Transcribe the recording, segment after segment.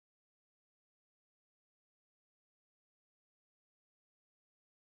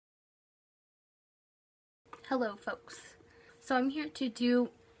Hello folks. So I'm here to do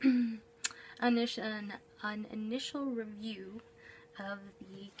an initial review of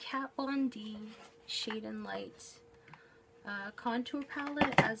the Kat Von D Shade and Light contour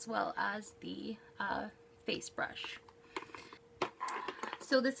palette, as well as the face brush.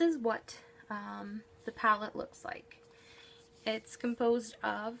 So this is what the palette looks like. It's composed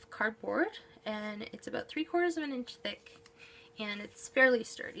of cardboard, and it's about 3/4 of an inch thick, and it's fairly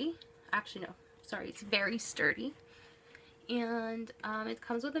sturdy. Actually, no, sorry, it's very sturdy. And it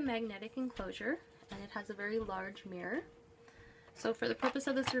comes with a magnetic enclosure, and it has a very large mirror. So for the purpose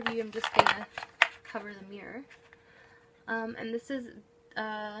of this review, I'm just gonna cover the mirror. And this is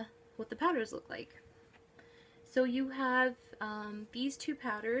what the powders look like. So you have these two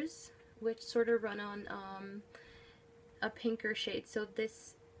powders, which sort of run on a pinker shade. So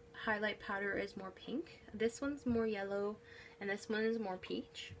this highlight powder is more pink, this one's more yellow, and this one is more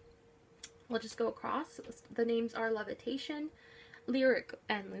peach. We'll just go across. The names are Levitation, Lyric,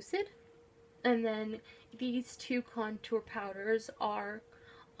 and Lucid. And then these two contour powders are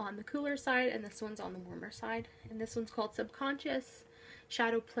on the cooler side, and this one's on the warmer side. And this one's called Subconscious,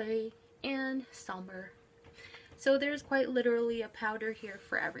 Shadow Play, and Somber. So there's quite literally a powder here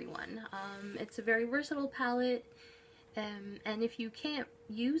for everyone. It's a very versatile palette, and if you can't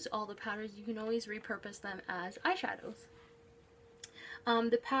use all the powders, you can always repurpose them as eyeshadows.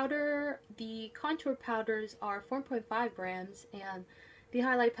 The contour powders are 4.5 grams, and the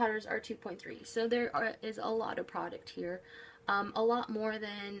highlight powders are 2.3. So there is a lot of product here. A lot more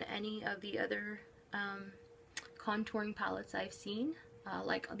than any of the other contouring palettes I've seen,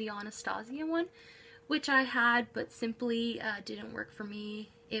 like the Anastasia one, which I had, but simply didn't work for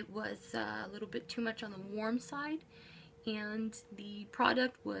me. It was a little bit too much on the warm side, and the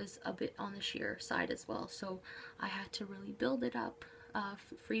product was a bit on the sheer side as well. So I had to really build it up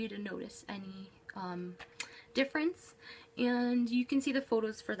for you to notice any difference, and you can see the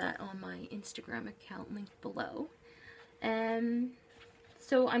photos for that on my Instagram account linked below.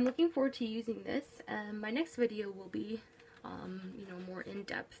 So I'm looking forward to using this, and my next video will be more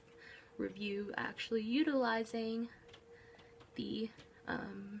in-depth review, actually utilizing the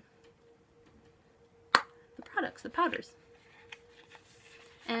products, the powders.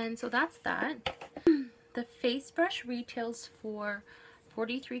 And so that's that. The face brush retails for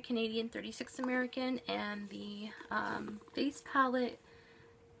 43 Canadian, 36 American, and the face palette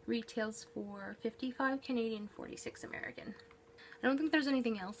retails for 55 Canadian, 46 American. I don't think there's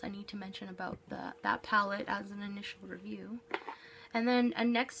anything else I need to mention about that palette as an initial review. And then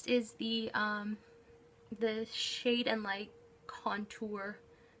next is the Shade and Light contour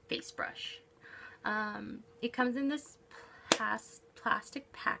face brush. It comes in this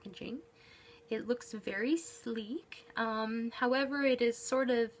plastic packaging. It looks very sleek. However, it is sort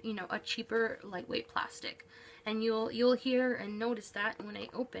of, a cheaper, lightweight plastic. And you'll hear and notice that when I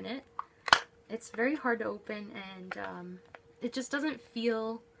open it. It's very hard to open, and it just doesn't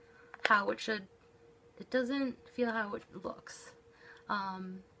feel how it should. It doesn't feel how it looks.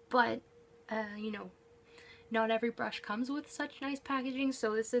 But not every brush comes with such nice packaging,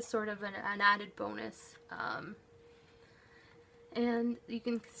 so this is sort of an added bonus. And you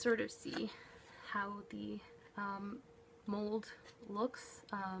can sort of see how the mold looks.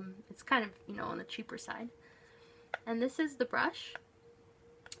 It's kind of, on the cheaper side. And this is the brush.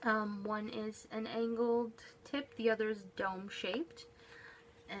 One is an angled tip, the other is dome shaped.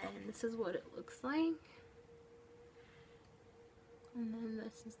 And this is what it looks like. And then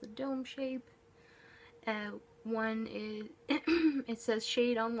this is the dome shape. One is, it says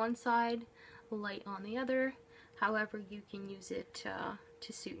shade on one side, light on the other. However, you can use it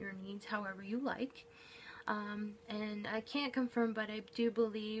to suit your needs however you like. And I can't confirm, but I do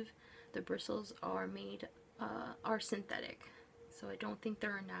believe the bristles are synthetic. So I don't think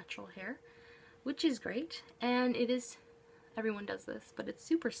they're a natural hair, which is great. And it is, everyone does this, but it's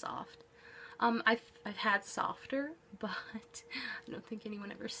super soft. I've had softer, but I don't think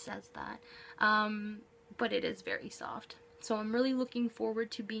anyone ever says that. But it is very soft. So I'm really looking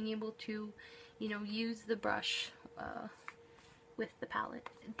forward to being able to, use the brush with the palette.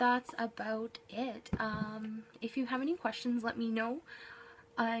 That's about it. If you have any questions, let me know.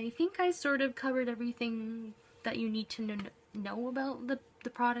 I think I sort of covered everything that you need to know about the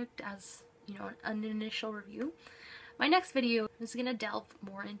product as, an initial review. My next video is going to delve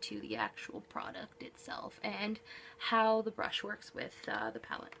more into the actual product itself and how the brush works with the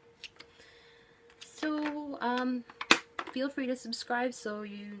palette. So feel free to subscribe so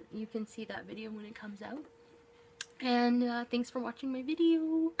you can see that video when it comes out. And thanks for watching my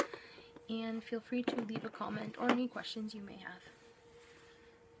video, and feel free to leave a comment or any questions you may have.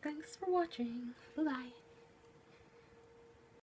 Thanks for watching. Bye-bye.